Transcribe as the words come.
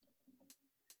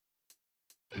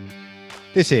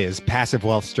This is Passive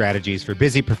Wealth Strategies for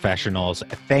Busy Professionals.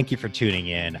 Thank you for tuning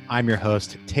in. I'm your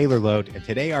host, Taylor Loht, and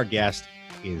today our guest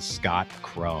is Scott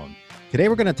Krohn. Today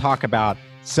we're going to talk about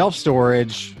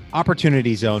self-storage,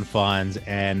 opportunity zone funds,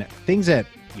 and things that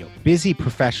busy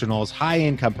professionals,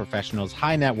 high-income professionals,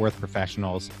 high net worth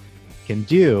professionals can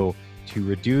do to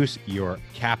reduce your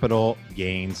capital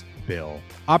gains bill.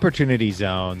 Opportunity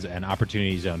zones and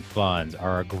opportunity zone funds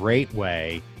are a great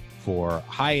way for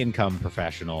high-income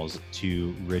professionals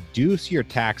to reduce your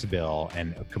tax bill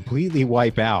and completely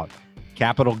wipe out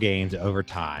capital gains over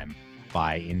time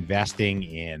by investing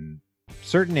in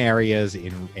certain areas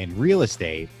in real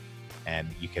estate, and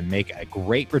you can make a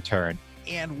great return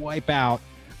and wipe out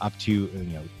up to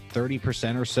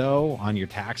 30% or so on your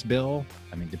tax bill.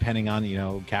 I mean, depending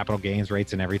on capital gains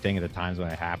rates and everything at the times when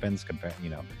it happens.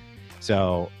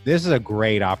 So this is a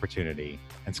great opportunity.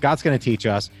 And Scott's going to teach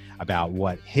us about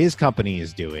what his company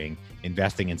is doing,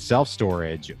 investing in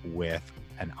self-storage with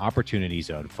an opportunity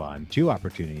zone fund, 2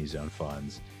 opportunity zone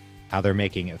funds, how they're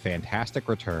making fantastic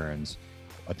returns,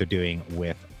 what they're doing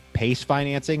with PACE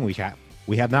financing. We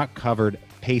have not covered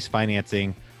PACE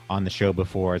financing on the show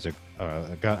before. It's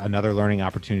another learning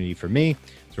opportunity for me.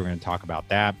 So we're going to talk about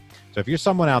that. So if you're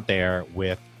someone out there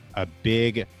with a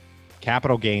big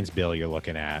capital gains bill you're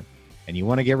looking at and you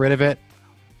want to get rid of it,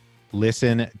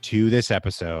 listen to this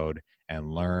episode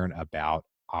and learn about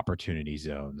opportunity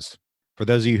zones. For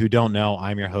those of you who don't know,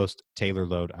 I'm your host, Taylor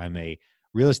Loht. I'm a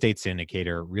real estate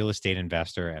syndicator, real estate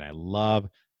investor, and I love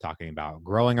talking about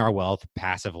growing our wealth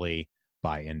passively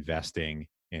by investing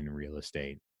in real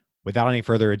estate. Without any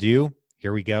further ado,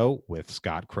 here we go with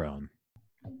Scott Krohn.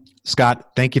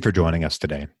 Scott, thank you for joining us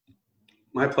today.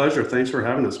 My pleasure. Thanks for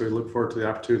having us. We look forward to the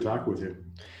opportunity to talk with you.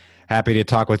 Happy to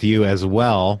talk with you as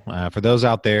well. For those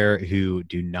out there who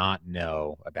do not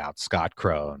know about Scott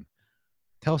Krohn,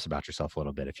 tell us about yourself a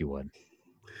little bit, if you would.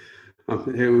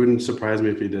 It wouldn't surprise me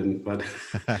if you didn't, but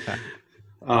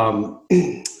I'm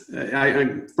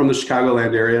from the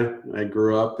Chicagoland area. I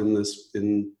grew up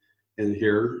in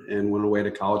here and went away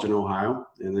to college in Ohio,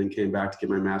 and then came back to get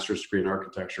my master's degree in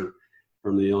architecture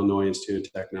from the Illinois Institute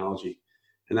of Technology.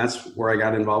 And that's where I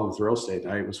got involved with real estate.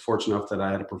 I was fortunate enough that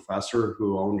I had a professor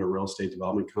who owned a real estate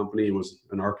development company and was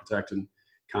an architect and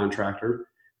contractor.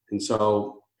 And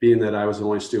so being that I was the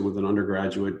only student with an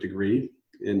undergraduate degree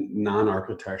in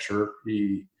non-architecture,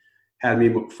 he had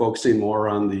me focusing more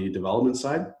on the development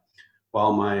side,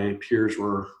 while my peers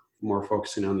were more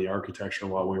focusing on the architecture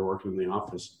while we were working in the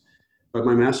office. But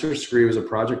my master's degree was a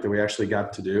project that we actually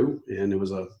got to do, and it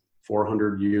was a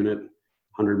 400-unit,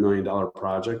 $100 million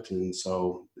project. And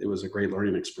so it was a great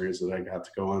learning experience that I got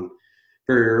to go on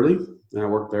very early. And I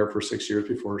worked there for 6 years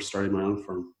before starting my own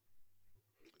firm.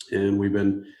 And we've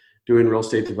been doing real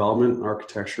estate development,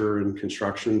 architecture, and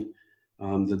construction,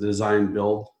 the design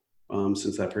build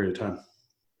since that period of time.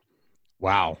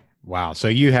 Wow. So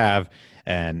you have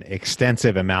an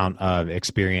extensive amount of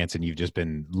experience and you've just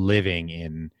been living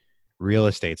in real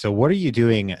estate. So what are you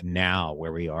doing now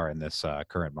where we are in this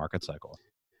current market cycle?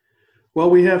 Well,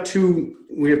 we have two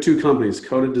companies.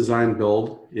 Coded Design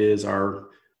Build is our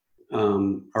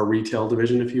retail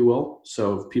division, if you will.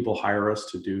 So if people hire us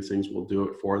to do things, we'll do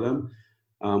it for them.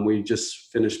 We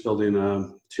just finished building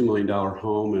a $2 million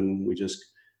home, and we just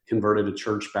converted a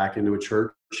church back into a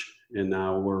church. And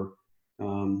now we're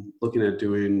looking at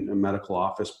doing a medical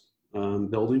office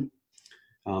building.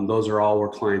 Those are all where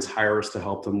clients hire us to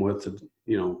help them with,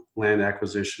 land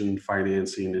acquisition,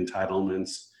 financing,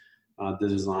 entitlements, the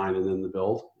design, and then the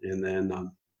build. And then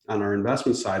on our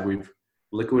investment side, we've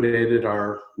liquidated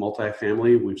our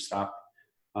multifamily. We've stopped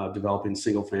developing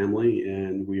single family,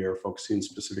 and we are focusing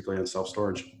specifically on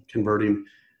self-storage, converting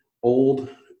old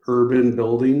urban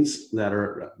buildings that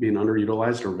are being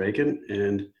underutilized or vacant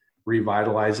and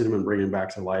revitalizing them and bringing them back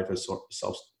to life as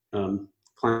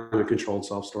climate-controlled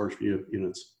self-storage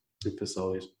units and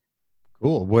facilities.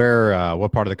 Cool. Where,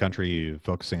 what part of the country are you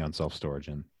focusing on self-storage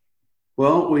in?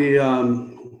 Well, we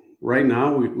right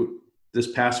now,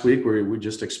 this past week, we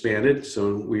just expanded.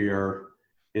 So we are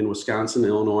in Wisconsin,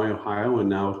 Illinois, Ohio, and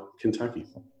now Kentucky.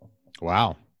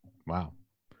 Wow.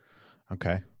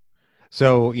 Okay.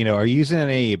 So, are you using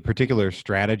any particular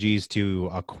strategies to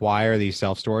acquire these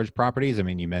self-storage properties? I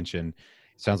mean, you mentioned,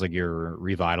 it sounds like you're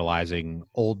revitalizing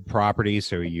old properties.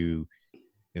 So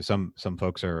some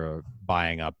folks are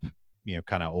buying up,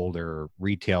 kind of older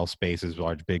retail spaces,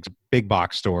 large, big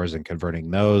box stores, and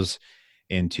converting those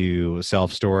into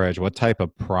self-storage. What type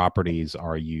of properties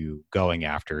are you going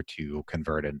after to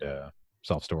convert into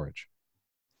self-storage?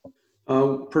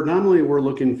 Predominantly, we're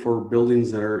looking for buildings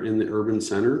that are in the urban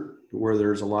center where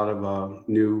there's a lot of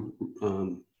new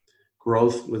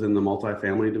growth within the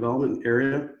multifamily development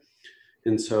area.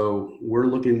 And so we're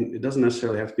looking, it doesn't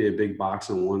necessarily have to be a big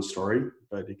box on one story,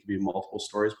 but it could be multiple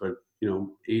stories, but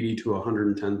 80 to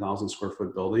 110,000 square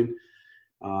foot building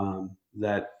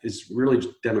that is really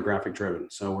demographic driven.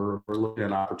 So we're looking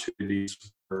at opportunities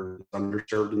for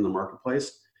underserved in the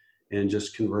marketplace and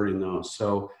just converting those.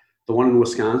 So the one in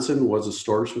Wisconsin was a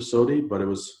storage facility, but it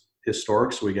was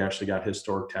historic. So we actually got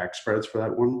historic tax credits for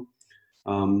that one.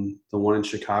 The one in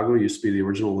Chicago used to be the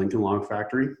original Lincoln Log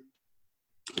Factory.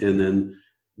 And then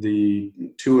the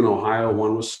two in Ohio,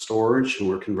 one was storage and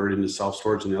we're converting to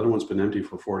self-storage, and the other one's been empty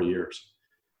for 40 years.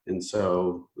 And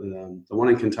so the one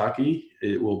in Kentucky,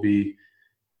 it will be,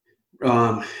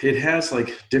 it has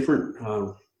like different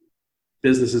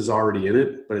businesses already in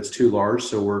it, but it's too large.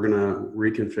 So we're going to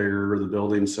reconfigure the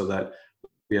building so that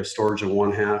we have storage in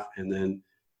one half and then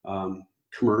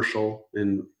commercial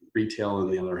and retail in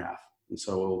the other half. And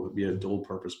so it will be a dual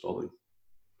purpose building.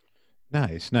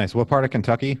 Nice. What part of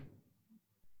Kentucky?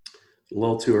 A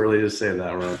little too early to say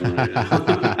that right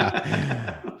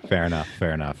now. Fair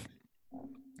enough.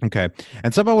 Okay.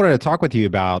 And something I wanted to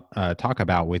talk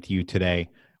about with you today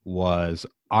was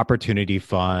opportunity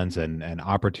funds and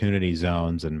opportunity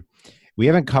zones. And we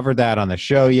haven't covered that on the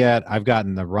show yet. I've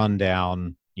gotten the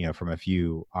rundown, from a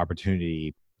few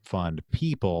opportunity fund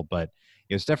people, but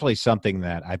it's definitely something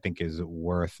that I think is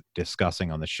worth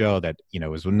discussing on the show that,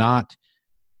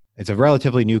 it's a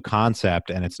relatively new concept,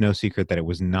 and it's no secret that it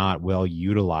was not well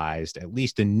utilized, at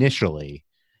least initially.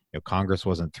 Congress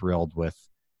wasn't thrilled with,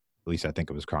 at least I think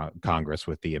it was Congress,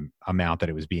 with the amount that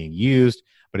it was being used,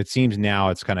 but it seems now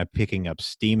it's kind of picking up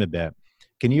steam a bit.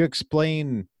 Can you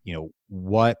explain,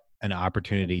 what an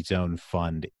opportunity zone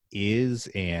fund is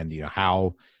and,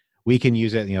 how we can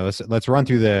use it? Let's run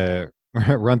through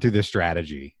the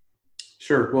strategy.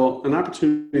 Sure. Well, an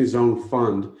opportunity zone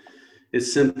fund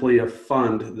is simply a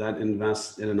fund that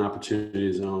invests in an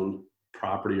opportunity zone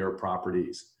property or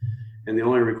properties. And the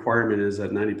only requirement is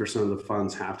that 90% of the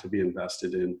funds have to be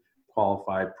invested in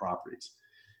qualified properties.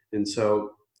 And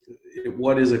so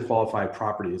what is a qualified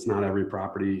property? It's not every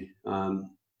property.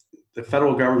 The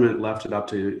federal government left it up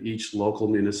to each local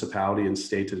municipality and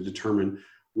state to determine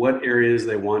what areas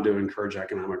they want to encourage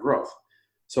economic growth.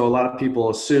 So a lot of people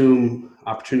assume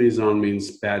opportunity zone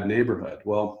means bad neighborhood.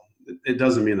 Well, it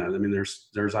doesn't mean that. I mean,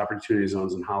 there's opportunity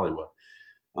zones in Hollywood.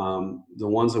 The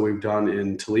ones that we've done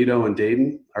in Toledo and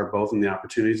Dayton are both in the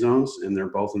opportunity zones, and they're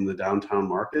both in the downtown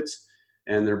markets,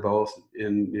 and they're both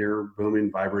in near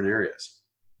booming, vibrant areas.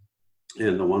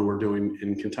 And the one we're doing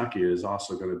in Kentucky is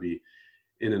also going to be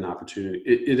in an opportunity.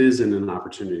 It is in an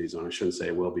opportunity zone. I shouldn't say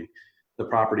it will be. The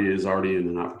property is already in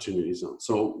an opportunity zone.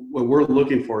 So what we're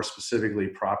looking for specifically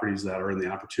properties that are in the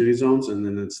opportunity zones and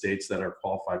then in states that are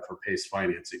qualified for PACE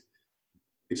financing.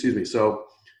 Excuse me. So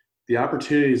the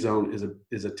opportunity zone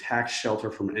is a tax shelter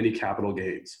from any capital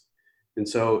gains. And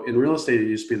so in real estate, it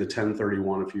used to be the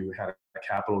 1031. If you had a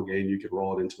capital gain, you could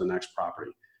roll it into the next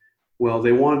property. Well,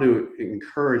 they wanted to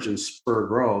encourage and spur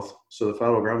growth. So the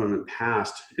federal government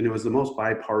passed, and it was the most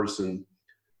bipartisan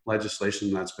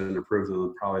legislation that's been approved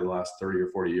in probably the last 30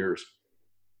 or 40 years,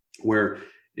 where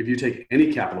if you take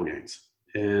any capital gains,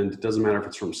 and it doesn't matter if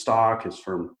it's from stock, it's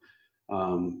from,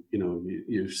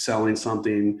 you're selling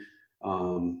something,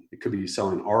 it could be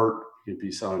selling art, it could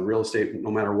be selling real estate, no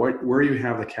matter where you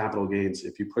have the capital gains,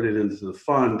 if you put it into the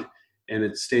fund and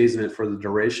it stays in it for the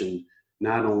duration,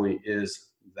 not only is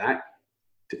that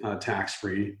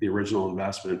tax-free, the original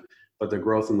investment, but the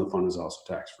growth in the fund is also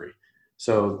tax-free.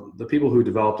 So the people who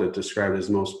developed it described it as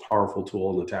the most powerful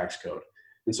tool in the tax code.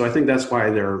 And so I think that's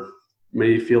why they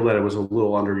may feel that it was a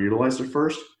little underutilized at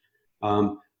first.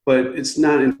 But it's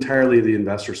not entirely the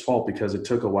investor's fault, because it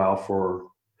took a while for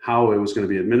how it was going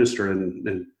to be administered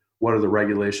and what are the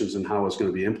regulations and how it's going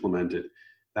to be implemented.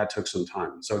 That took some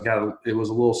time. So it was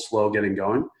a little slow getting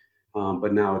going,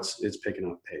 but now it's picking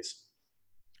up pace.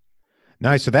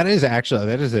 Nice. So that is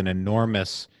an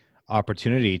enormous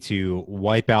opportunity to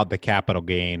wipe out the capital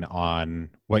gain on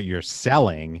what you're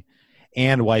selling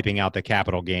and wiping out the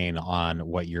capital gain on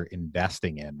what you're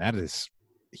investing in. That is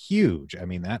huge. I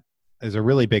mean, that is a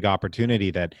really big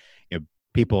opportunity that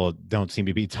people don't seem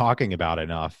to be talking about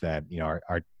enough, that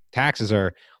our taxes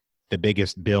are the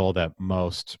biggest bill that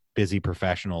most busy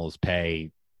professionals pay,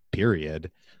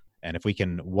 period. And if we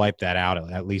can wipe that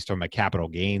out, at least from a capital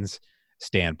gains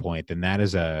standpoint, then that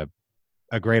is a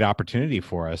great opportunity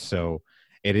for us. So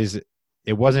it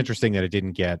was interesting that it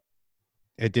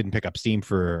didn't pick up steam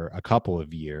for a couple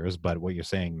of years, but what you're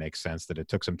saying makes sense, that it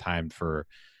took some time for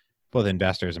both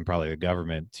investors and probably the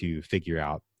government to figure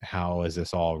out how is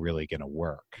this all really going to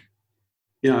work.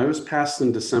 It was passed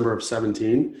in December of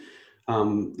 2017.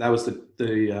 That was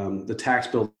the tax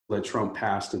bill that Trump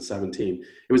passed in 17.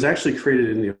 It was actually created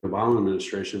in the Obama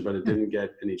administration, but it didn't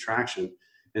get any traction.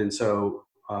 And so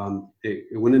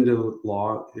it went into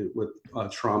law with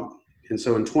Trump. And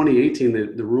so in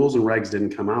 2018, the rules and regs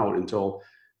didn't come out until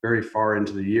very far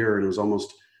into the year. And it was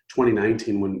almost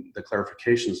 2019 when the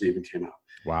clarifications even came out.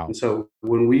 Wow. And so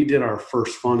when we did our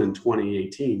first fund in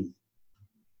 2018,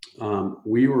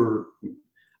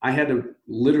 I had to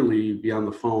literally be on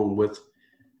the phone with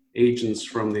agents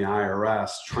from the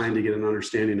IRS trying to get an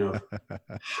understanding of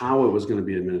how it was going to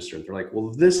be administered. They're like,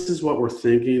 well, this is what we're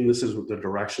thinking. This is the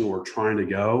direction we're trying to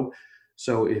go.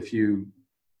 So if you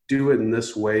do it in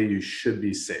this way, you should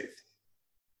be safe.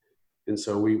 And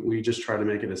so we just try to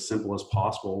make it as simple as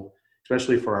possible,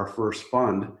 especially for our first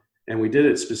fund. And we did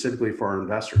it specifically for our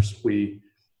investors. We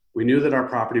knew that our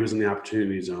property was in the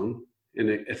opportunity zone. And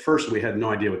at first we had no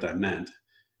idea what that meant.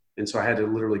 And so I had to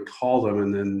literally call them,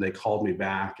 and then they called me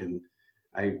back, and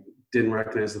I didn't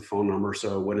recognize the phone number.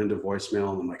 So I went into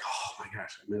voicemail, and I'm like, oh my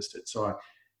gosh, I missed it. So I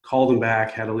called them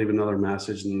back, had to leave another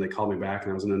message, and then they called me back,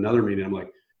 and I was in another meeting. I'm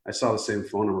like, I saw the same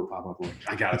phone number pop up. I'm like,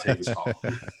 I got to take this call.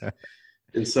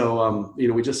 And so,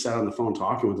 we just sat on the phone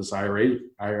talking with this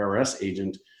IRS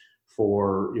agent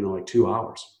for, like 2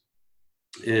 hours.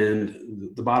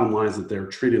 And the bottom line is that they're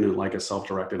treating it like a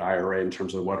self-directed IRA in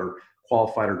terms of what are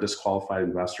qualified or disqualified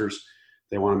investors.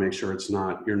 They want to make sure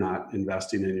you're not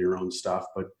investing in your own stuff,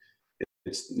 but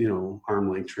it's,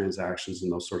 arm length transactions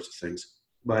and those sorts of things.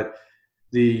 But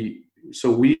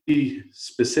so we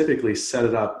specifically set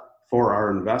it up for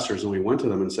our investors, and we went to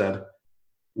them and said,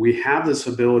 we have this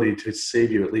ability to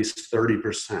save you at least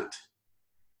 30%.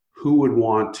 Who would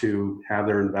want to have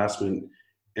their investment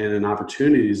in an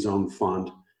opportunity zone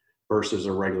fund versus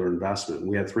a regular investment?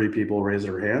 We had 3 people raise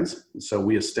their hands. And so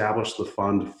we established the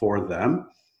fund for them.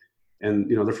 And,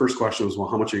 the first question was, well,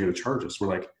 how much are you going to charge us? We're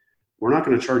like, we're not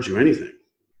going to charge you anything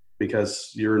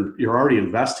because you're already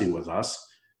investing with us.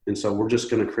 And so we're just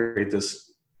going to create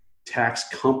this tax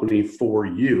company for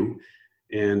you.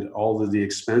 And all of the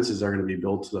expenses are going to be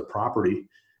billed to the property.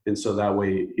 And so that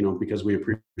way, because we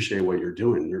appreciate what you're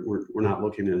doing, we're not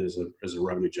looking at it as a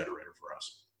revenue generator for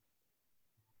us.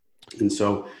 And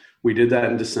so we did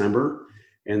that in December.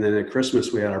 And then at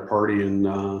Christmas, we had our party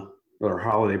our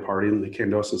holiday party, and they came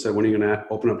to us and said, when are you going to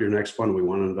open up your next fund? We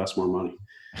want to invest more money.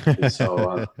 And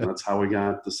so that's how we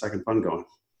got the second fund going.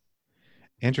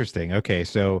 Interesting. Okay.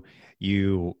 So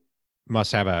you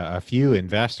must have a few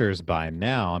investors by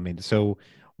now. I mean, so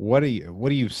what do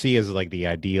you see as like the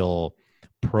ideal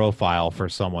profile for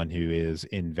someone who is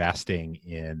investing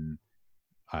in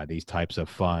these types of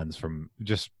funds? From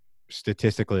just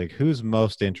statistically, like, who's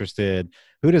most interested?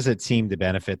 Who does it seem to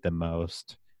benefit the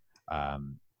most?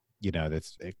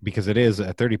 That's because it is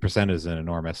 30% is an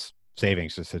enormous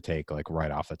savings just to take like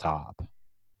right off the top.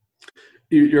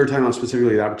 You're talking about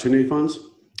specifically the opportunity funds?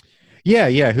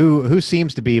 Yeah. Who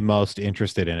seems to be most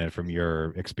interested in it from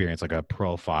your experience, like a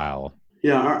profile?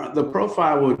 Yeah, the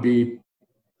profile would be,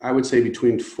 I would say,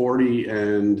 between 40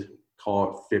 and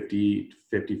call it 50,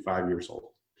 55 years old.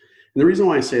 And the reason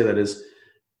why I say that is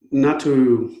not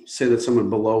to say that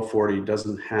someone below 40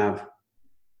 doesn't have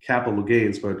capital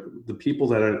gains, but the people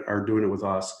that are doing it with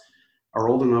us are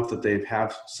old enough that they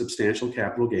have substantial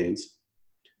capital gains.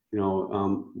 A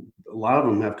lot of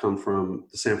them have come from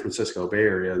the San Francisco Bay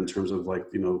Area in terms of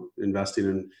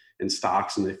investing in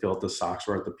stocks, and they felt the stocks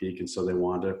were at the peak. And so they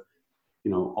wanted to,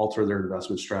 alter their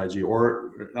investment strategy,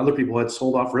 or other people had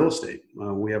sold off real estate.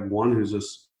 We have one who's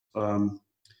just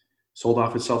sold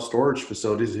off his self-storage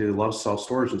facilities. He loves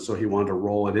self-storage. And so he wanted to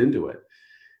roll it into it.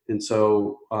 And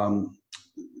so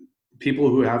people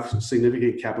who have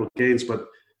significant capital gains, but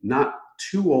not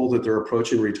too old that they're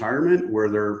approaching retirement, where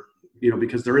they're,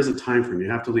 because there is a time frame. You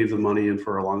have to leave the money in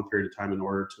for a long period of time in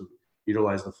order to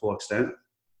utilize the full extent.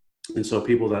 And so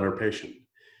people that are patient.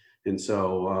 And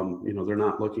so, they're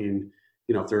not looking,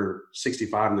 if they're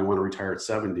 65 and they want to retire at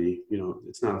 70,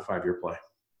 it's not a 5-year play.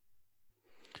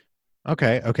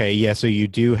 Okay. Yeah. So you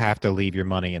do have to leave your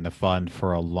money in the fund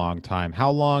for a long time.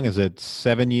 How long is it?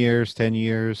 7 years, 10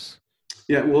 years?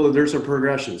 Yeah, well, there's a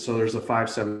progression. So there's a 5,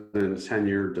 7, and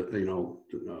 10-year,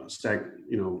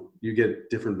 you get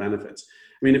different benefits.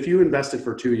 I mean, if you invested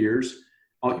for 2 years,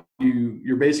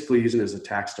 you're basically using it as a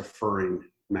tax deferring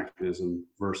mechanism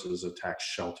versus a tax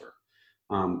shelter.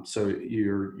 So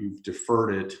you've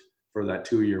deferred it for that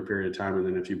 2-year period of time. And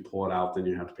then if you pull it out, then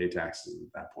you have to pay taxes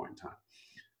at that point in time.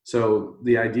 So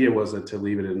the idea was that to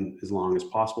leave it in as long as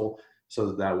possible,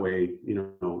 so that way,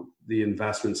 the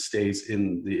investment stays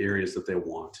in the areas that they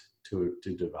want to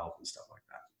develop and stuff like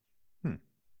that.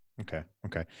 Okay.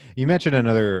 Okay. You mentioned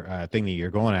another thing that you're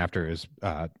going after is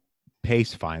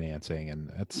PACE financing,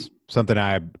 and that's something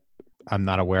I'm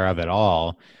not aware of at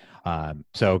all.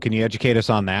 So can you educate us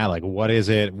on that? Like, what is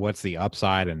it? What's the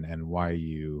upside, and why are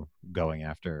you going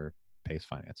after PACE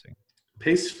financing?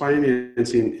 PACE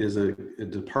financing is a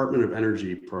Department of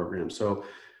Energy program. So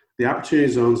the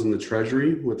opportunity zone's in the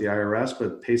Treasury with the IRS,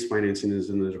 but PACE financing is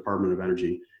in the Department of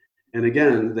Energy. And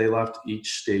again, they left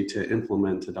each state to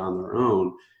implement it on their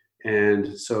own.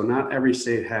 And so not every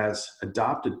state has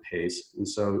adopted PACE. And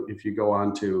so if you go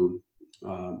on to,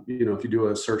 if you do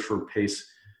a search for PACE,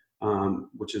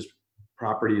 which is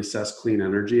Property Assessed Clean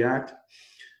Energy Act,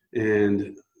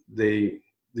 and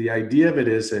the idea of it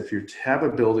is if you have a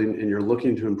building and you're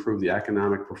looking to improve the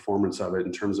economic performance of it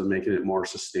in terms of making it more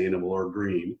sustainable or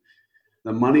green,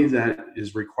 the money that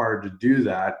is required to do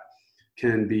that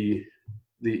can be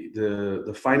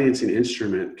the financing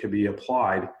instrument can be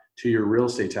applied to your real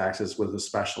estate taxes with a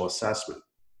special assessment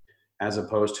as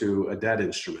opposed to a debt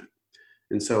instrument.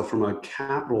 And so from a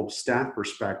capital stack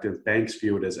perspective, banks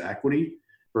view it as equity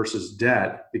versus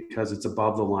debt because it's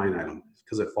above the line item,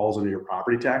 because it falls into your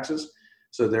property taxes.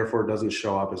 So therefore it doesn't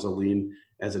show up as a lien,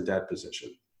 as a debt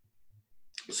position.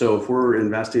 So if we're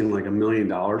investing like $1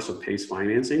 million of PACE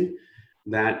financing,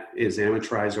 that is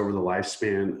amortized over the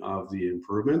lifespan of the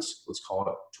improvements. Let's call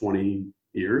it 20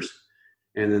 years.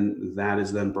 And then that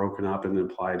is then broken up and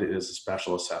applied as a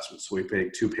special assessment. So we pay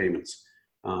 2 payments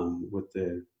for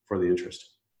the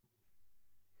interest.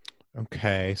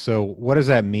 Okay, so what does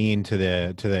that mean to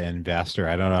the investor?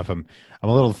 I don't know if I'm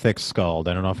a little thick-skulled.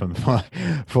 I don't know if I'm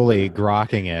fully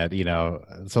grokking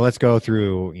it. So let's go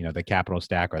through the capital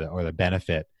stack or the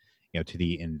benefit to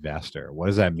the investor. What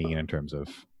does that mean in terms of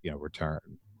return?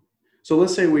 So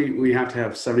let's say we have to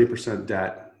have 70%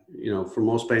 debt. For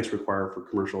most banks require for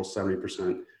commercial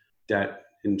 70% debt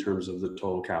in terms of the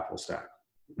total capital stack.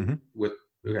 Mm-hmm.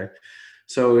 Okay,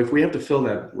 so if we have to fill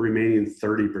that remaining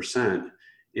 30%.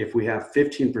 If we have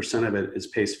 15% of it is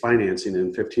PACE financing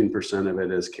and 15% of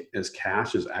it is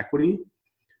cash, as equity,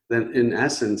 then in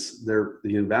essence, the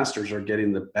investors are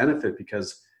getting the benefit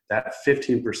because that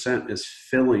 15% is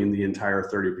filling the entire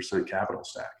 30% capital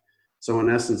stack. So in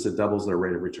essence, it doubles their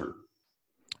rate of return.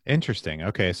 Interesting.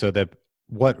 Okay, so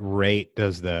what rate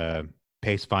does the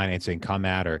PACE financing come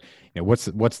at, or what's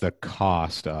the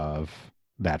cost of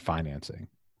that financing?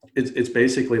 It's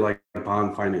basically like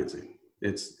bond financing.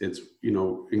 It's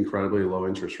incredibly low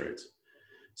interest rates,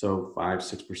 so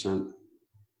 5-6%.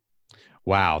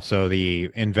 Wow. So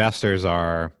the investors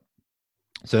are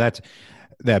that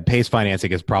PACE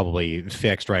financing is probably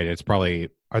fixed, right?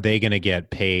 Are they going to get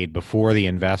paid before the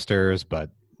investors, but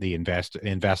the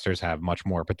investors have much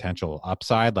more potential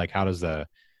upside? Like, how does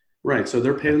right? So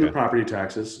they're paying the property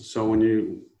taxes. So when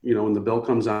when the bill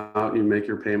comes out, you make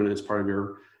your payment as part of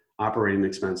your operating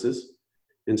expenses,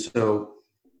 and so.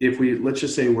 If let's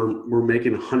just say we're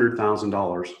making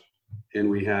 $100,000 and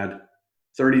we had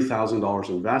 $30,000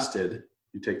 invested,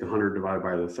 you take the 100 divided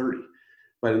by the 30.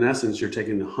 But in essence, you're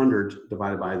taking the 100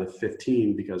 divided by the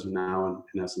 15 because now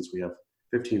in essence we have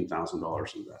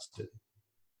 $15,000 invested.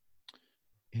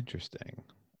 Interesting.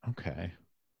 Okay.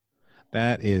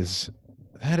 That is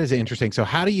interesting. So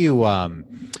how do you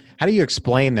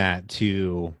explain that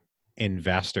to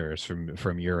investors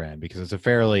from your end? Because it's a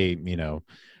fairly,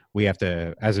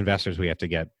 as investors, we have to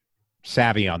get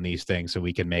savvy on these things so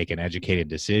we can make an educated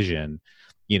decision.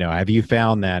 Have you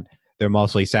found that they're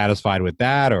mostly satisfied with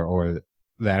that or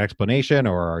that explanation,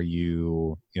 or are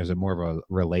you, is it more of a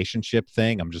relationship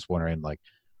thing? I'm just wondering, like,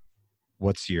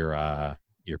 what's your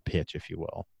pitch, if you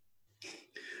will?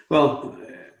 Well,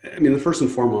 I mean, the first and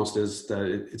foremost is that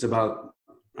it's about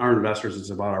our investors. It's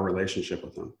about our relationship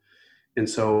with them. And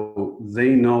so they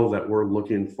know that we're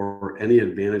looking for any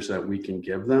advantage that we can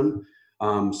give them.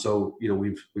 So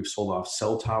we've sold off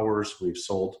cell towers. We've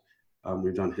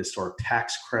done historic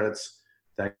tax credits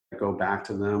that go back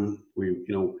to them.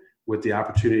 With the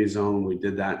Opportunity Zone, we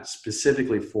did that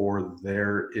specifically for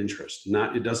their interest.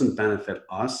 It doesn't benefit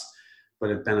us, but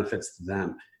it benefits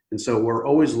them. And so we're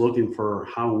always looking for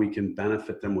how we can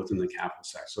benefit them within the capital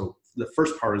stack. So the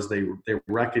first part is they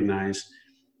recognize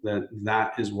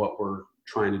that is what we're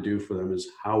trying to do for them, is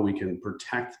how we can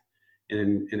protect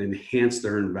and enhance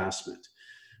their investment.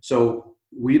 So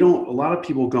a lot of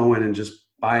people go in and just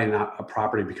buy a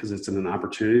property because it's in an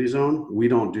opportunity zone. We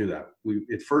don't do that.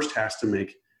 It first has to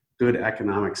make good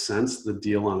economic sense, the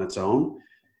deal on its own.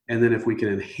 And then if we can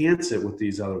enhance it with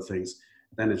these other things,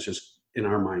 then it's just, in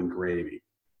our mind, gravy.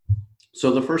 So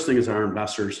the first thing is our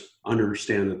investors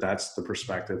understand that that's the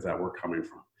perspective that we're coming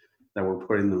from, that we're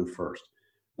putting them first.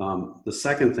 The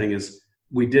second thing is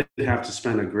we did have to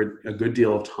spend a good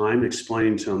deal of time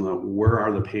explaining to them where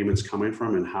are the payments coming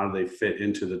from and how do they fit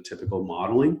into the typical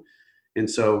modeling. And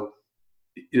so,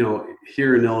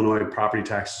 here in Illinois, property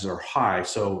taxes are high.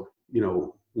 So,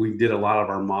 we did a lot of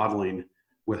our modeling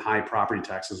with high property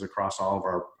taxes across all of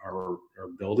our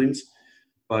buildings.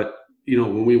 But,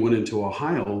 when we went into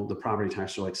Ohio, the property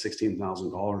taxes are like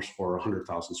 $16,000 for a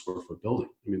 100,000 square foot building.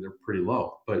 I mean, they're pretty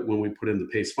low. But when we put in the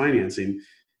PACE financing,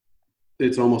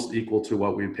 it's almost equal to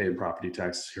what we pay in property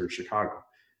taxes here in Chicago.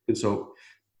 And so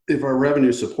if our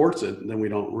revenue supports it, then we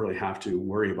don't really have to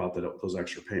worry about those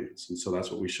extra payments. And so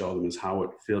that's what we show them, is how it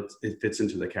fits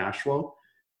into the cash flow.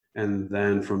 And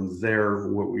then from there,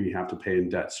 what we have to pay in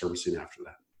debt servicing after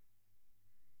that.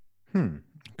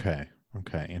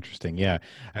 Okay. Interesting. Yeah.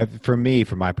 For me,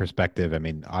 from my perspective, I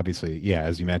mean, obviously, yeah,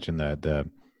 as you mentioned, the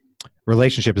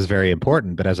relationship is very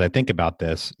important. But as I think about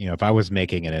this, if I was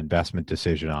making an investment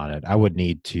decision on it, I would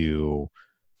need to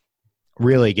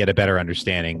really get a better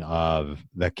understanding of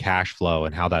the cash flow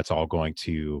and how that's all going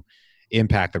to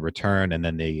impact the return, and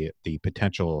then the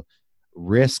potential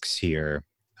risks here,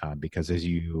 because as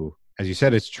you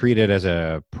said, it's treated as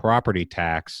a property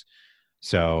tax.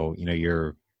 So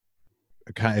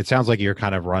it sounds like you're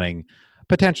kind of running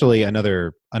potentially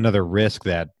another risk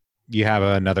that you have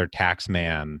another tax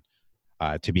man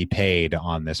to be paid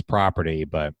on this property,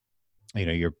 but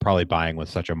you're probably buying with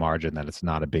such a margin that it's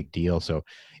not a big deal. So,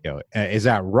 is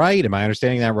that right? Am I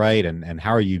understanding that right? And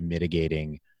how are you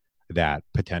mitigating that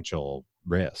potential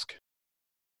risk?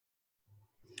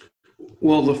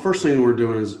 Well, the first thing we're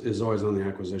doing is always on the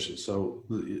acquisition. So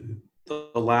the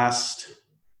last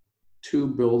two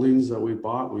buildings that we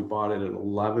bought it at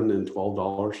 $11 and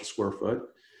 $12 a square foot.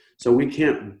 So we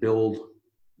can't build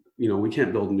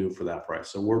new for that price.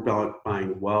 So we're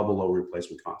buying well below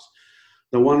replacement cost.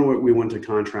 The one we went to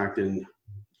contract in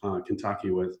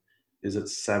Kentucky with is at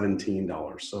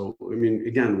 $17. So, I mean,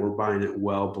 again, we're buying it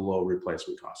well below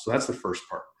replacement cost. So that's the first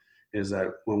part, is that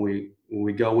when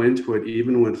we go into it,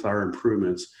 even with our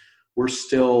improvements, we're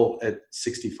still at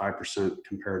 65%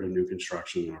 compared to new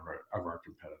construction of our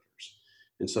competitors.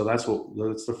 And so that's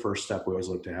the first step. We always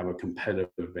look to have a competitive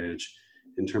advantage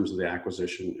in terms of the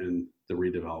acquisition and the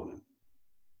redevelopment.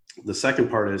 The second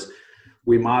part is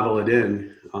we model it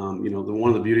in. One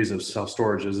of the beauties of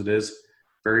self-storage is it is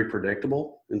very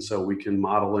predictable. And so we can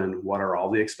model in what are all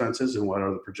the expenses and what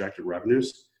are the projected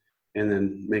revenues, and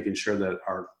then making sure that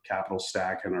our capital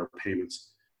stack and our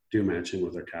payments do match in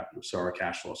with our capital, so our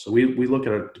cash flow. So we look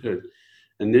at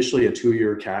initially a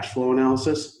 2-year cash flow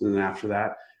analysis, and then after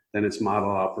that, then it's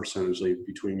modeled out percentage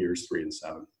between years 3 and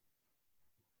 7.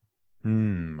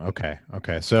 Okay.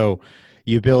 So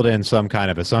you build in some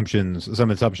kind of assumptions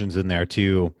in there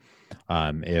too.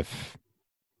 If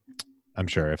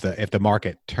the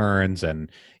market turns, and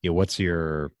what's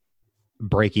your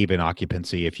break-even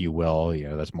occupancy, if you will,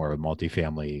 that's more of a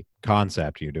multifamily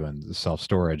concept. You're doing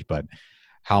self-storage, but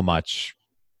how much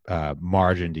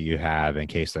margin do you have in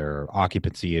case there are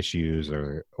occupancy issues,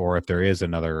 or if there is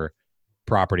another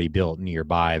property built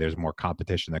nearby, there's more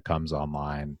competition that comes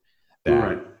online that,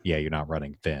 right, you're not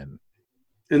running thin.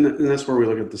 And that's where we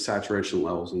look at the saturation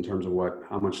levels in terms of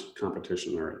how much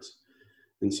competition there is.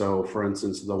 And so, for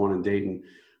instance, the one in Dayton,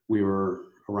 we were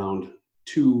around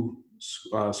 2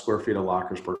 square feet of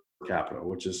lockers per capita,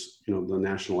 which is, the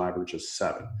national average is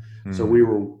 7. Mm-hmm. So we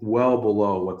were well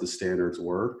below what the standards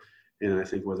were. And I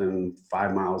think within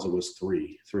 5 miles, it was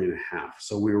 3.5.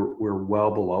 So we're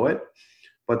well below it.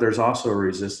 But there's also a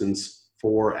resistance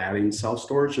for adding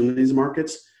self-storage in these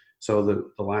markets. So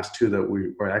the last 2 that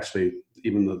we were actually,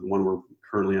 even the one we're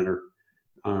currently under,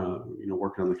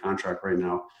 working on the contract right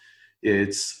now,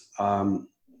 it's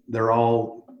they're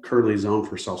all currently zoned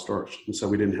for self-storage. And so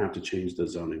we didn't have to change the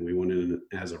zoning. We went in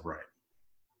as of right.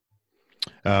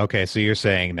 Okay, so you're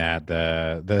saying that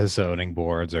the zoning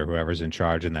boards or whoever's in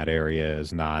charge in that area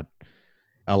is not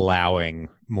allowing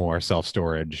more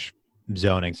self-storage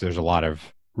zoning. So there's a lot of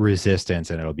resistance,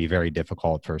 and it'll be very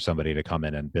difficult for somebody to come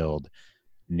in and build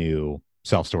new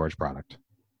self-storage product.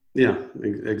 Yeah,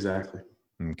 exactly.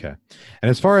 Okay. And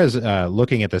as far as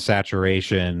looking at the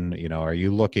saturation, do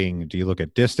you look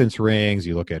at distance rings?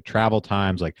 You look at travel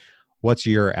times? Like, what's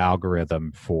your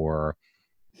algorithm for,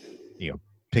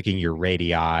 picking your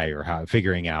radii, or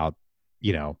figuring out,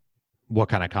 what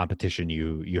kind of competition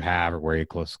you have, or where your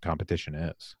close competition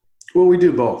is? Well, we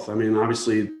do both. I mean,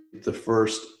 obviously the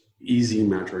first easy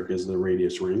metric is the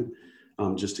radius ring,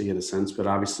 just to get a sense. But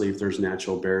obviously if there's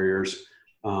natural barriers,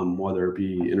 whether it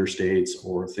be interstates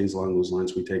or things along those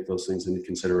lines, we take those things into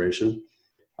consideration.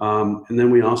 And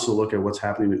then we also look at what's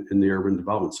happening in the urban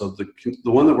development. So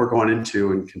the one that we're going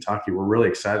into in Kentucky, we're really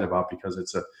excited about because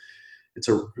it's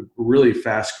a really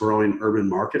fast growing urban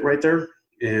market right there.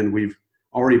 And we've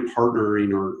already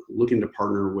partnering or looking to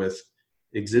partner with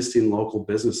existing local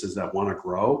businesses that want to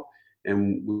grow.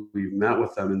 And we've met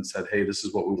with them and said, hey, this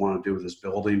is what we want to do with this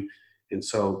building. And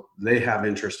so they have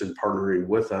interest in partnering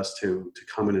with us to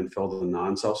come in and fill the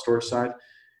non-self-storage side.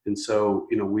 And so,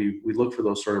 we look for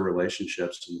those sort of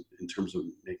relationships in terms of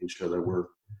making sure that we're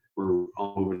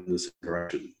all moving in this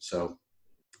direction. So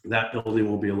that building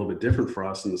will be a little bit different for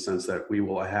us in the sense that we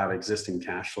will have existing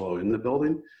cash flow in the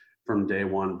building from day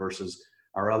one versus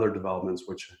our other developments,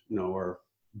 which, are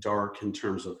dark in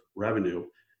terms of revenue,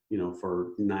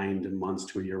 for 9 months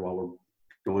to a year while we're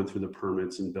going through the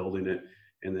permits and building it.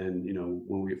 And then,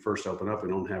 when we first open up, we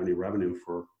don't have any revenue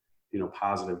for,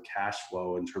 positive cash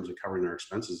flow in terms of covering our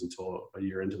expenses until a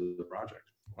year into the project.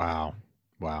 Wow.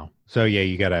 So yeah,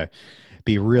 you got to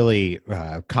be really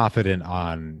confident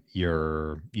on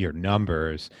your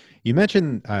numbers. You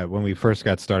mentioned when we first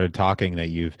got started talking that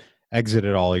you've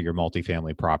exited all of your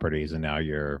multifamily properties and now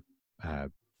you're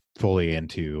fully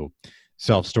into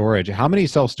self-storage. How many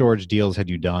self-storage deals had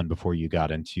you done before you got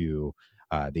into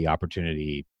the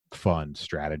opportunity fund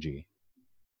strategy?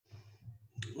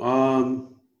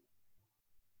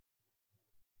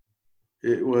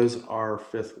 It was our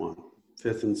fifth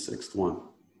and sixth one.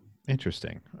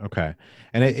 Interesting. Okay.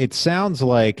 And it sounds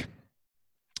like,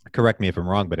 correct me if I'm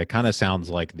wrong, but it kind of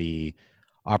sounds like the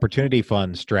opportunity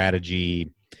fund strategy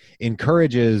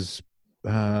encourages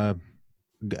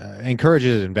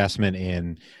investment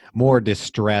in more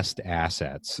distressed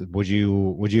assets. Would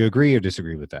you agree or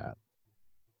disagree with that?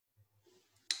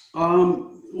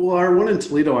 Well, our one in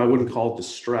Toledo, I wouldn't call it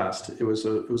distressed. It was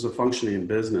a functioning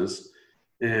business,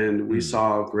 and we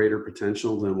saw greater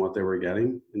potential than what they were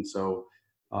getting. And so,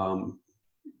 the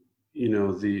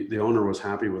owner was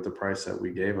happy with the price that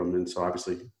we gave him. And so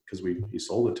obviously, because he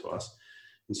sold it to us.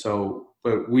 And so,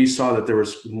 but we saw that there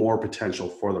was more potential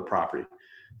for the property.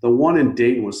 The one in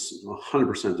Dayton was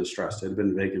 100% distressed. It had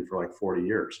been vacant for like 40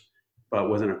 years. But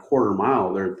within a quarter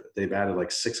mile, they've added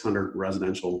like 600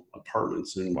 residential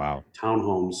apartments and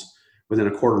townhomes within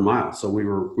a quarter mile. So we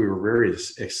were very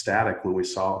ecstatic when we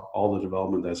saw all the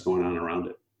development that's going on around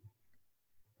it.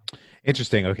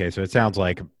 Interesting. Okay, so it sounds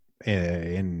like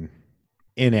in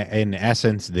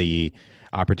essence, the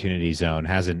opportunity zone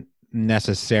hasn't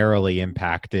necessarily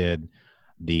impacted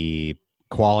the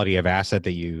quality of asset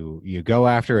that you go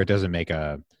after. It doesn't make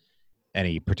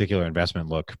any particular investment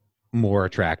look more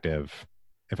attractive,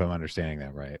 if I'm understanding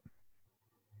that right.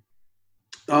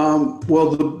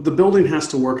 Well, the building has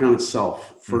to work on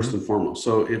itself first and foremost.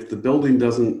 So if the building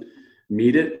doesn't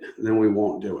meet it, then we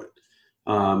won't do it.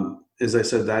 As I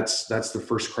said, that's the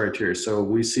first criteria. So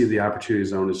we see the opportunity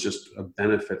zone as just a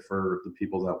benefit for the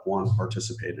people that want to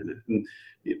participate in it. And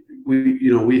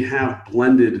we have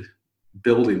blended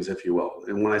buildings, if you will.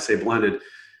 And when I say blended,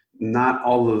 not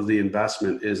all of the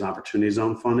investment is opportunity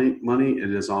zone money.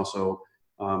 It is also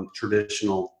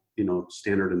traditional,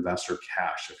 standard investor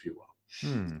cash, if you will.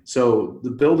 So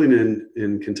the building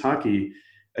in Kentucky,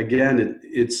 again,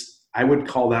 I would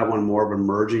call that one more of an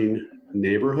emerging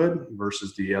neighborhood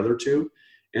versus the other two.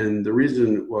 And the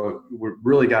reason we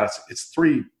really it's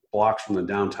 3 blocks from the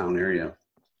downtown area.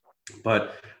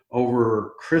 But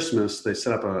over Christmas, they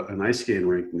set up an ice skating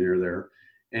rink near there,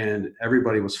 and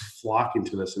everybody was flocking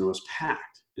to this, and it was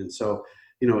packed. And so,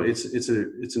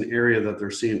 it's an area that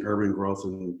they're seeing urban growth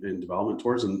and development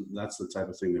towards, and that's the type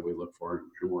of thing that we look for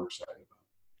and we're excited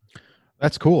about.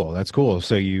 That's cool.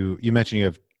 So you mentioned you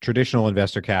have traditional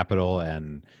investor capital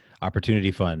and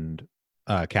opportunity fund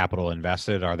capital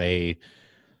invested.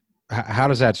 How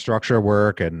does that structure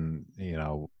work? And,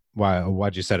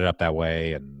 why'd you set it up that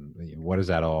way? And what does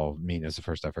that all mean? It's the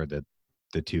first I've heard that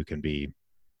the two can be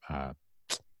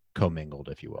commingled,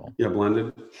 if you will. Yeah,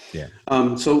 blended. Yeah.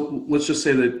 So let's just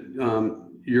say that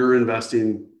you're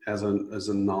investing as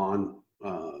a non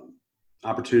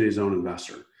opportunity zone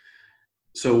investor.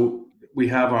 So we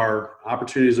have our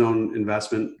opportunity zone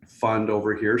investment fund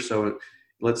over here. So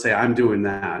let's say I'm doing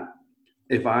that.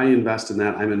 If I invest in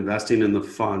that, I'm investing in the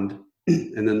fund,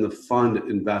 and then the fund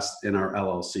invests in our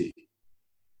LLC.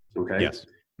 Okay. Yes.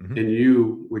 Mm-hmm. And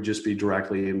you would just be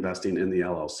directly investing in the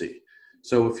LLC.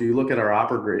 So if you look at our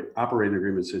operating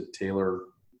agreements at Taylor,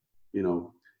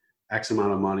 X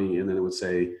amount of money, and then it would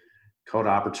say Code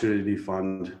Opportunity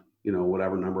Fund,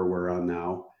 whatever number we're on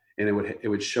now, and it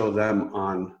would show them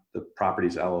on the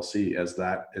property's LLC as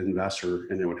that investor,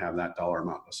 and it would have that dollar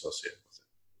amount associated with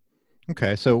it.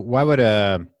 Okay, so why would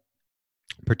a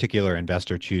particular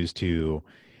investor choose to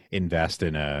invest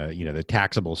in the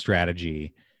taxable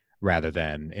strategy rather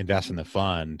than invest in the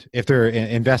fund. If they're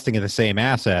investing in the same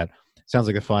asset, it sounds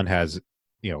like the fund has,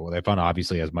 the fund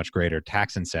obviously has much greater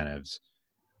tax incentives.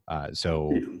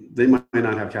 So they might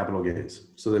not have capital gains.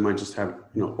 So they might just have,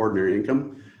 ordinary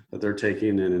income that they're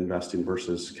taking and investing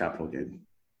versus capital gain.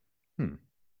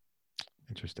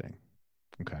 Interesting.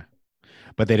 Okay.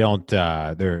 But they don't,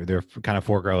 they're kind of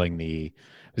foregoing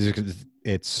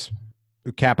it's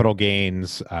capital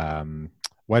gains,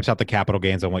 wipes out the capital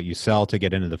gains on what you sell to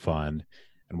get into the fund,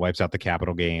 and wipes out the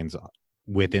capital gains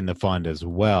within the fund as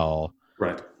well.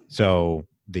 Right. So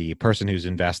the person who's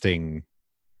investing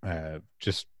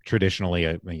just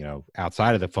traditionally,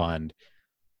 outside of the fund,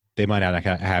 they might not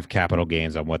have capital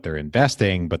gains on what they're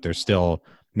investing, but they're still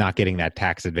not getting that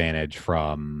tax advantage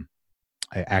from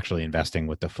actually investing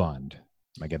with the fund.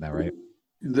 Am I getting that right?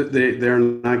 They're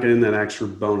not getting that extra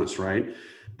bonus, right?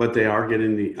 But they are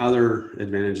getting the other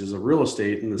advantages of real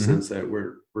estate in the sense that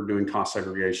we're doing cost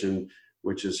segregation,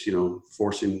 which is,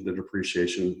 forcing the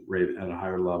depreciation rate at a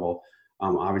higher level.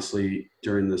 Obviously,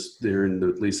 during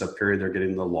the lease up period, they're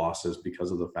getting the losses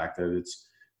because of the fact that it's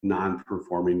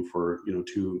non-performing for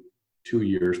 2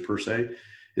 years per se,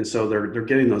 and so they're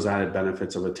getting those added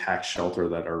benefits of a tax shelter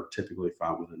that are typically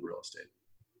found within real estate.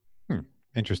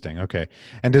 Interesting. Okay.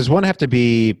 And does one have to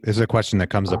be? This is a question that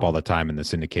comes up all the time in the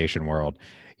syndication world.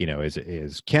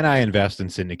 Is can I invest in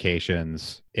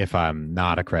syndications if I'm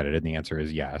not accredited? And the answer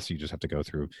is yes. You just have to go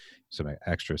through some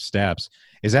extra steps.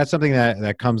 Is that something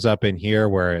that comes up in here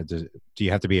where do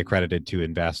you have to be accredited to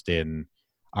invest in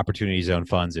opportunity zone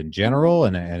funds in general?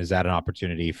 And is that an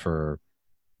opportunity for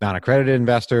non-accredited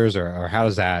investors, or how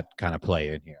does that kind of play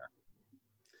in here?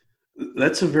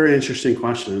 That's a very interesting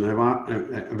question. And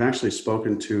I've actually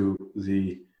spoken to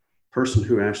the person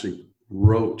who actually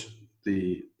wrote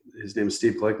his name is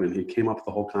Steve Glickman. He came up with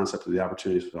the whole concept of the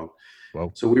Opportunity Zone.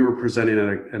 Whoa. So we were presenting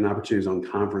at an Opportunity Zone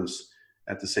conference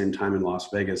at the same time in Las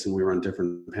Vegas, and we were on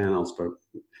different panels, but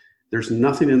there's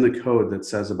nothing in the code that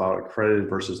says about accredited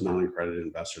versus non-accredited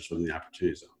investors within the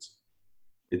Opportunity Zones.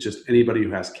 It's just anybody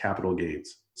who has capital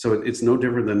gains. So it's no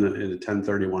different than a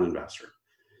 1031 investor.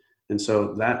 And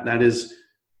so that is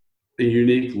a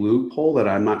unique loophole that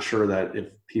I'm not sure that if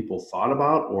people thought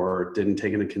about or didn't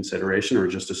take into consideration, or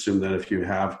just assume that if you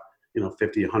have,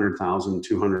 50, 100,000,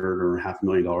 200 or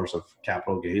 $500,000 of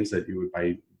capital gains, that you would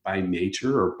by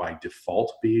nature or by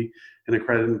default be an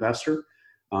accredited investor.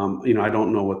 I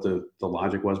don't know what the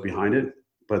logic was behind it,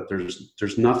 but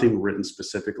there's nothing written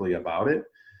specifically about it.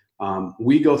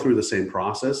 We go through the same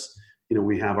process.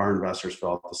 We have our investors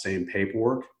fill out the same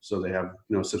paperwork. So they have,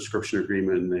 subscription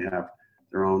agreement, and they have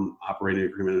their own operating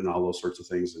agreement and all those sorts of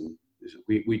things. And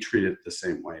we treat it the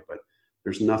same way, but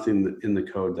there's nothing in the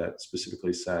code that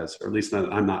specifically says, or at least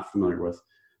that I'm not familiar with,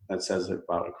 that says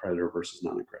about accredited versus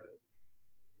non-accredited.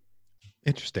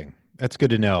 Interesting. That's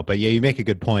good to know. But yeah, you make a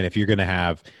good point. If you're going to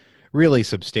have really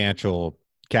substantial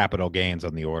capital gains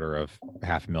on the order of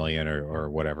 $500,000 or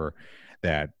whatever,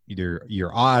 that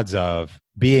your odds of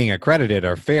being accredited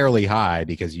are fairly high,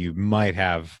 because you might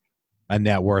have a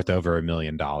net worth over $1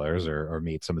 million or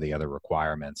meet some of the other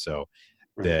requirements. So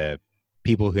the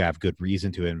people who have good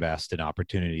reason to invest in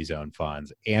opportunity zone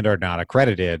funds and are not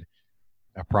accredited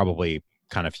are probably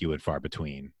kind of few and far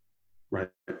between. Right.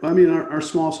 I mean, our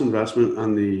smallest investment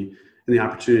in the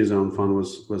opportunity zone fund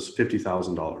was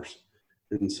 $50,000.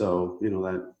 And so,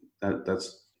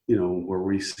 that's, where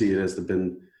we see it as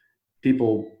been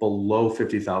people below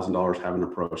 $50,000 haven't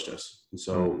approached us. And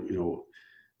so,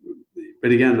 but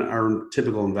again, our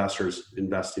typical investors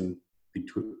investing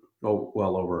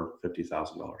well over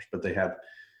 $50,000, but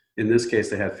in this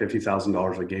case, they had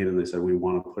 $50,000 a gain, and they said, we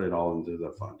want to put it all into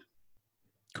the fund.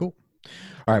 Cool.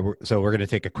 All right. So we're going to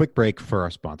take a quick break for our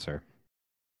sponsor.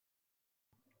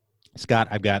 Scott,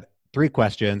 I've got 3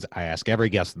 questions I ask every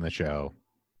guest on the show.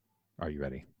 Are you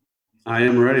ready? I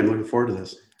am ready. I'm looking forward to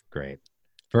this. Great.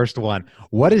 First one,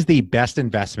 what is the best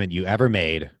investment you ever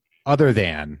made other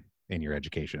than in your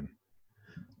education?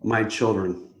 My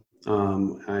children.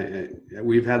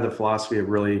 We've had the philosophy of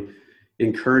really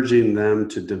encouraging them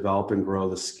to develop and grow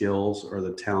the skills or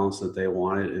the talents that they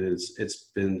wanted. And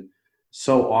it's been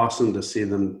so awesome to see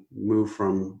them move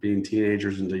from being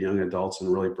teenagers into young adults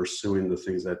and really pursuing the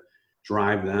things that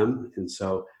drive them. And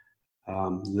so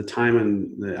the time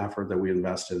and the effort that we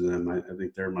invested in them, I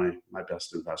think they're my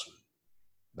best investment.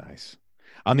 Nice.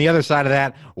 On the other side of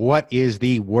that, what is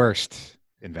the worst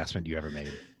investment you ever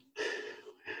made?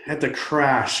 At the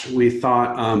crash, we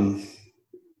thought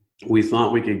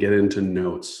we could get into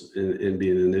notes and be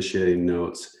initiating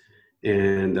notes.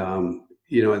 And,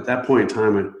 at that point in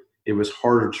time, it was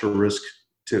harder to risk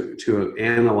to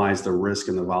analyze the risk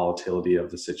and the volatility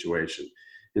of the situation.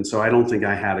 And so I don't think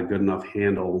I had a good enough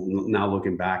handle, now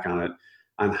looking back on it,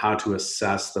 on how to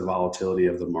assess the volatility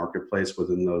of the marketplace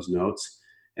within those notes.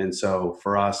 And so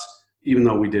for us, even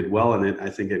though we did well in it, I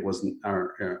think it wasn't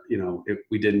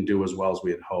we didn't do as well as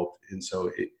we had hoped. And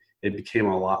so it became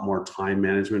a lot more time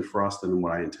management for us than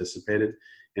what I anticipated.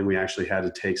 And we actually had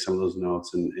to take some of those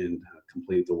notes and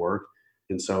complete the work.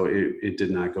 And so it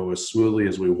did not go as smoothly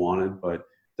as we wanted, but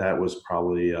that was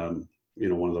probably,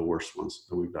 one of the worst ones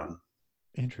that we've done.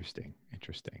 Interesting.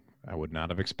 I would not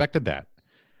have expected that.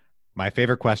 My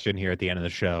favorite question here at the end of the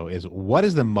show is, what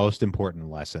is the most important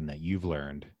lesson that you've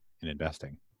learned in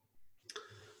investing?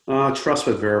 Trust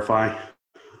but verify.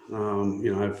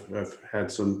 I've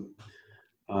had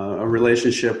a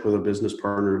relationship with a business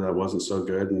partner that wasn't so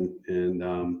good,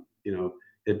 and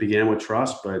it began with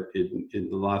trust, but a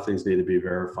lot of things need to be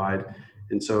verified.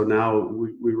 And so now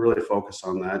we really focus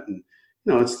on that. And,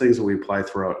 it's things that we apply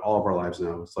throughout all of our lives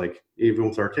now. It's like, even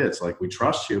with our kids, like, we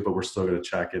trust you, but we're still going to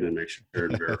check in and make sure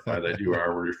and verify that you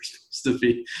are where you're supposed to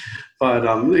be. But,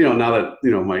 now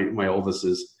that, my oldest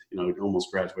is, almost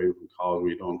graduated from college,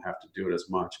 we don't have to do it as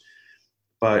much.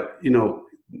 But,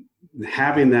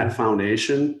 having that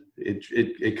foundation,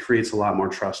 it creates a lot more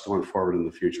trust going forward in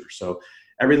the future. So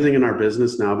everything in our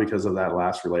business now, because of that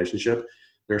last relationship,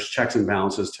 there's checks and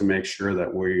balances to make sure that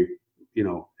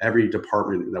every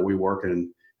department that we work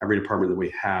in, every department that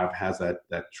we have has that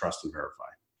trust and verify.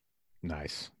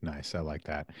 Nice. I like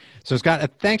that. So Scott,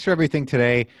 thanks for everything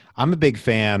today. I'm a big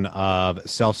fan of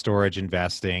self-storage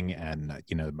investing, and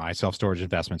my self-storage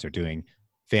investments are doing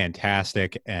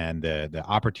fantastic. And the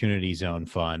Opportunity Zone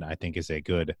Fund, I think, is a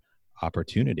good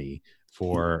opportunity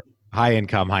for high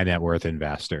income, high net worth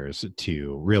investors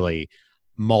to really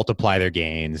multiply their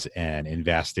gains and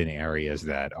invest in areas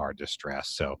that are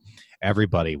distressed. So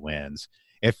everybody wins.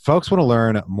 If folks want to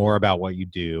learn more about what you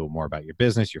do, more about your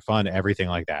business, your fund, everything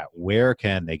like that, where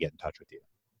can they get in touch with you?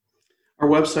 Our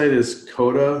website is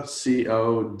CODA,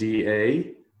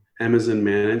 CODA, M as in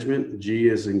management,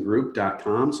 G as in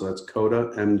group.com. So that's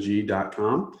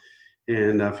CODAMG.com.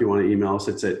 And if you want to email us,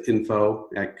 it's at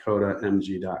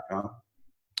info@CODAMG.com.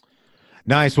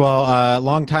 Nice. Well,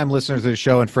 longtime listeners of the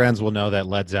show and friends will know that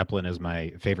Led Zeppelin is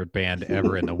my favorite band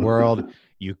ever in the world.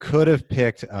 You could have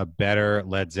picked a better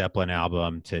Led Zeppelin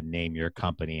album to name your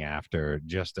company after.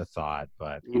 Just a thought,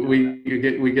 but we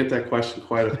get that question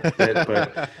quite a bit,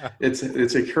 but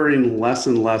it's occurring less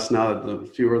and less now that the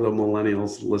fewer of the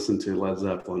millennials listen to Led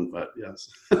Zeppelin. But yes,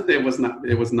 it was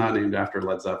not named after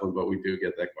Led Zeppelin, but we do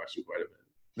get that question quite a bit.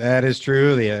 That is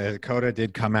true. The CODA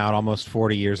did come out almost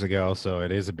 40 years ago, so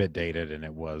it is a bit dated, and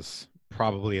it was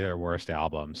probably their worst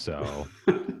album. So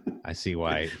I see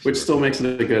why. Which still makes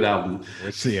it a good album.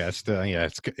 Which, it's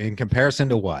in comparison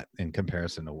to what?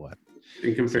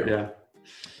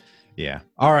 Yeah.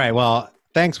 All right. Well,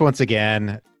 thanks once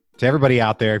again to everybody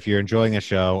out there. If you're enjoying the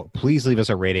show, please leave us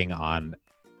a rating on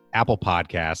Apple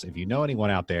Podcasts. If you know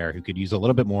anyone out there who could use a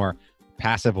little bit more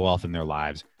passive wealth in their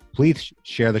lives, please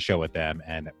share the show with them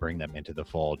and bring them into the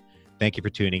fold. Thank you for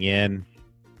tuning in,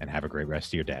 and have a great rest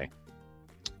of your day.